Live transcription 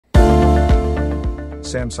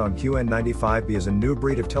Samsung QN95B is a new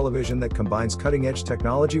breed of television that combines cutting-edge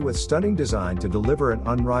technology with stunning design to deliver an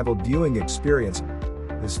unrivaled viewing experience.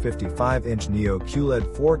 This 55-inch Neo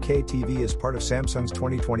QLED 4K TV is part of Samsung's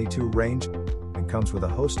 2022 range and comes with a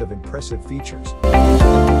host of impressive features.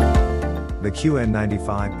 The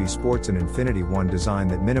QN95B sports an Infinity 1 design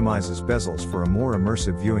that minimizes bezels for a more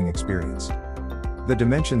immersive viewing experience. The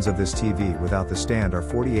dimensions of this TV without the stand are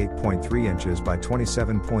 48.3 inches by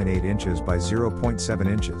 27.8 inches by 0.7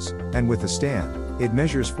 inches, and with the stand, it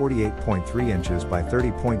measures 48.3 inches by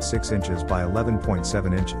 30.6 inches by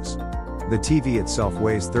 11.7 inches. The TV itself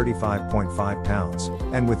weighs 35.5 pounds,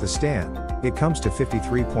 and with the stand, it comes to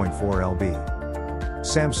 53.4 lb.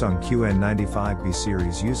 Samsung QN95B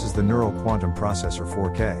series uses the Neural Quantum Processor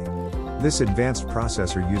 4K. This advanced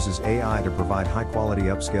processor uses AI to provide high-quality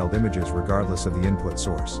upscaled images regardless of the input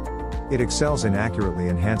source. It excels in accurately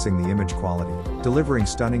enhancing the image quality, delivering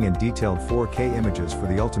stunning and detailed 4K images for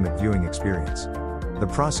the ultimate viewing experience.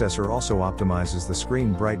 The processor also optimizes the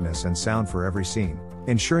screen brightness and sound for every scene,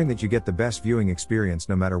 ensuring that you get the best viewing experience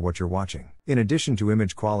no matter what you're watching. In addition to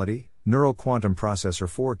image quality, Neural Quantum Processor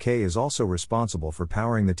 4K is also responsible for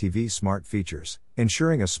powering the TV's smart features,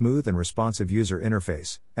 ensuring a smooth and responsive user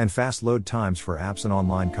interface, and fast load times for apps and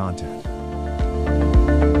online content.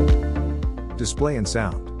 Display and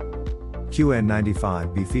sound.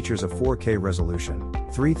 QN95B features a 4K resolution,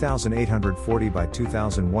 3840 by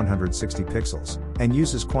 2160 pixels, and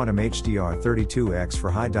uses Quantum HDR32X for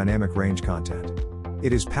high dynamic range content.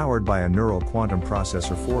 It is powered by a Neural Quantum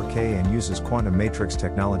Processor 4K and uses quantum matrix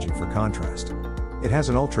technology for contrast. It has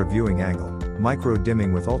an ultra viewing angle, micro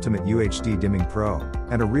dimming with Ultimate UHD Dimming Pro,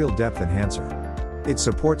 and a real depth enhancer. It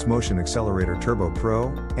supports Motion Accelerator Turbo Pro,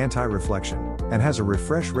 anti-reflection, and has a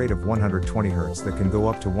refresh rate of 120 Hz that can go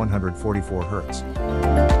up to 144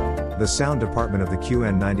 Hz. The sound department of the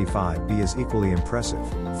QN95B is equally impressive,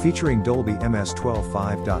 featuring Dolby MS12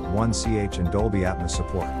 5.1 ch and Dolby Atmos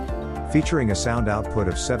support. Featuring a sound output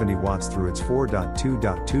of 70 watts through its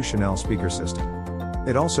 4.2.2 Chanel speaker system.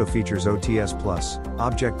 It also features OTS Plus,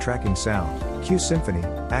 Object Tracking Sound, Q Symphony,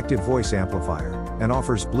 Active Voice Amplifier, and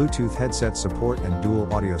offers Bluetooth headset support and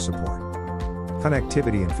dual audio support.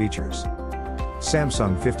 Connectivity and features.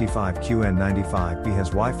 Samsung 55QN95B has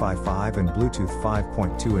Wi-Fi 5 and Bluetooth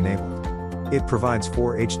 5.2 enabled. It provides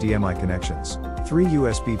 4 HDMI connections, 3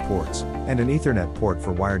 USB ports, and an Ethernet port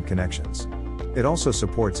for wired connections. It also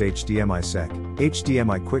supports HDMI SEC,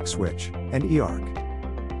 HDMI Quick Switch, and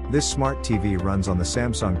eARC. This smart TV runs on the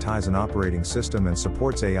Samsung Tizen operating system and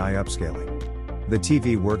supports AI upscaling. The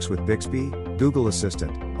TV works with Bixby, Google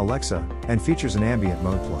Assistant, Alexa, and features an Ambient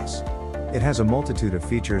Mode Plus. It has a multitude of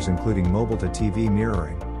features including mobile-to-TV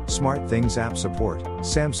mirroring, Smart Things app support,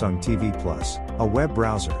 Samsung TV Plus, a web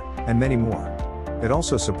browser, and many more. It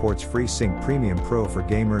also supports FreeSync Premium Pro for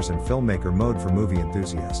gamers and Filmmaker Mode for movie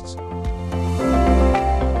enthusiasts.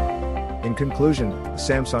 In conclusion,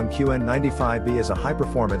 Samsung QN95B is a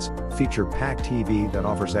high-performance, feature-packed TV that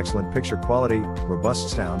offers excellent picture quality,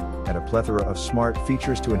 robust sound, and a plethora of smart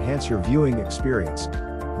features to enhance your viewing experience.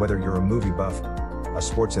 Whether you're a movie buff, a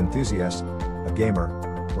sports enthusiast, a gamer,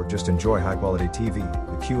 or just enjoy high-quality TV,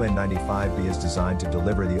 the QN95B is designed to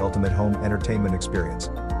deliver the ultimate home entertainment experience.